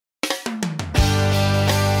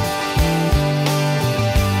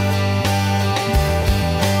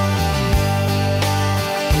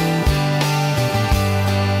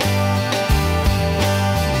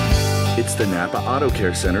NAPA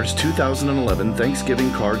Autocare Centers 2011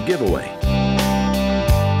 Thanksgiving Car Giveaway.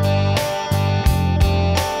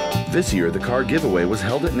 This year, the car giveaway was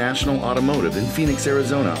held at National Automotive in Phoenix,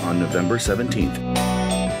 Arizona on November 17th.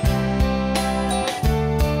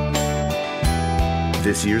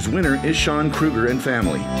 This year's winner is Shawn Krueger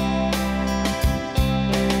Family.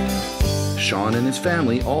 Shawn and his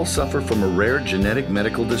family all suffer from a rare genetic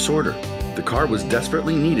medical disorder. The car was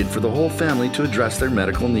desperately needed for the whole family to address their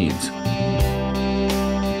medical needs.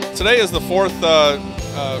 Today is the fourth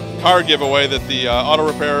car giveaway that the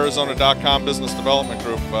AutoRepairArizona.com Business Development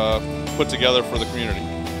Group put together for the community.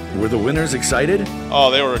 Were the winners excited?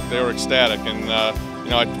 Oh, they were ecstatic,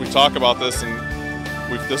 and we talk about this, and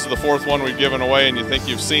this is the fourth one we've given away, and you think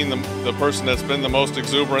you've seen the person that's been the most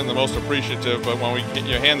exuberant, the most appreciative. But when we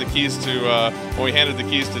handed the keys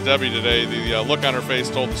to Debbie today, the look on her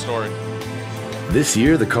face told the story. This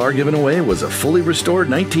year, the car given away was a fully restored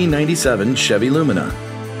 1997 Chevy Lumina.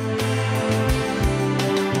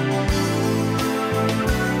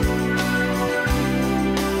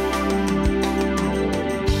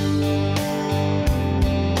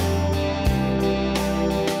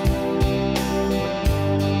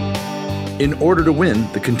 In order to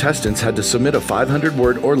win, the contestants had to submit a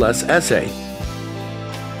 500-word or less essay.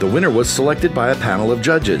 The winner was selected by a panel of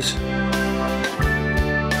judges.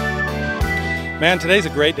 Man, today's a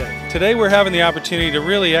great day. Today we're having the opportunity to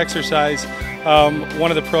really exercise one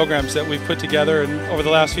of the programs that we've put together, and over the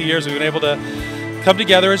last few years we've been able to come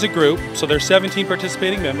together as a group. So there's 17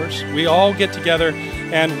 participating members. We all get together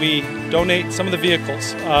and we donate some of the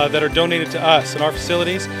vehicles that are donated to us in our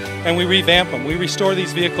facilities, and we revamp them. We restore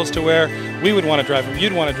these vehicles to where we would want to drive them,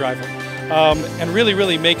 you'd want to drive them, and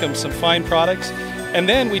really make them some fine products. And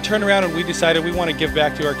then we turn around and we decided we want to give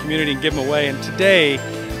back to our community and give them away. And today,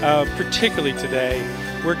 particularly today,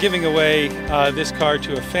 we're giving away this car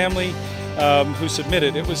to a family who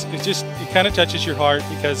submitted. It kind of touches your heart,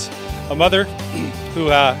 because a mother who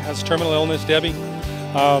has terminal illness, Debbie,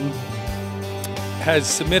 has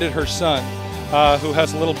submitted her son, who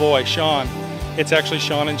has a little boy, Shawn. It's actually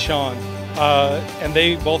Shawn and Shawn, and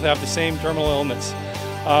they both have the same terminal illness.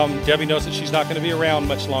 Debbie knows that she's not going to be around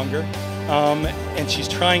much longer, and she's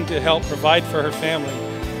trying to help provide for her family.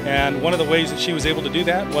 And one of the ways that she was able to do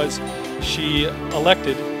that was she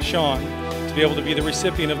elected Shawn to be able to be the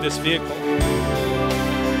recipient of this vehicle.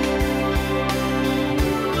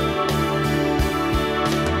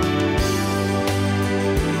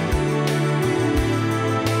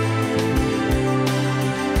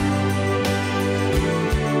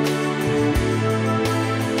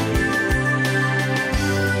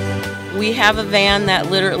 We have a van that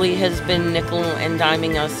literally has been nickel and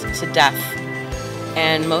diming us to death,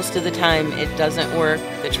 and most of the time it doesn't work.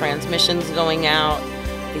 The transmission's going out,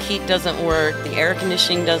 the heat doesn't work, the air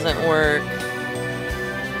conditioning doesn't work.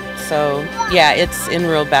 So yeah, it's in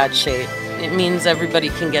real bad shape. It means everybody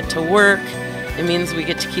can get to work. It means we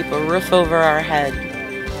get to keep a roof over our head.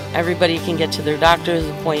 Everybody can get to their doctor's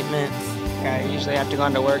appointments. I usually have to go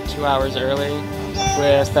into work 2 hours early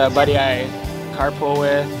with a buddy I carpool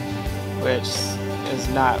with, which is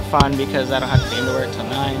not fun because I don't have to be into work till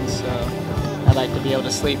 9, so I like to be able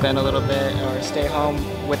to sleep in a little bit or stay home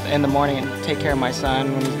in the morning and take care of my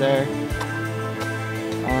son when he's there.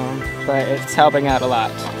 But it's helping out a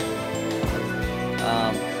lot.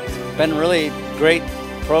 It's been a really great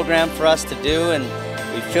program for us to do, and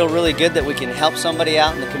we feel really good that we can help somebody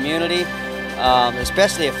out in the community,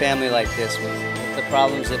 especially a family like this with the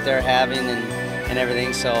problems that they're having and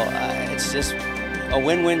everything. So it's just a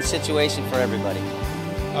win-win situation for everybody.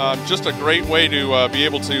 Just a great way to be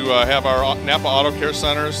able to have our NAPA Autocare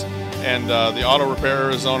Centers and the Auto Repair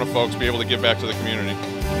Arizona folks be able to give back to the community.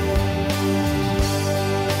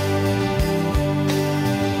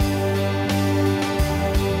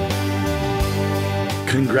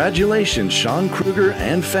 Congratulations, Shawn Krueger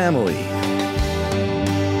and family.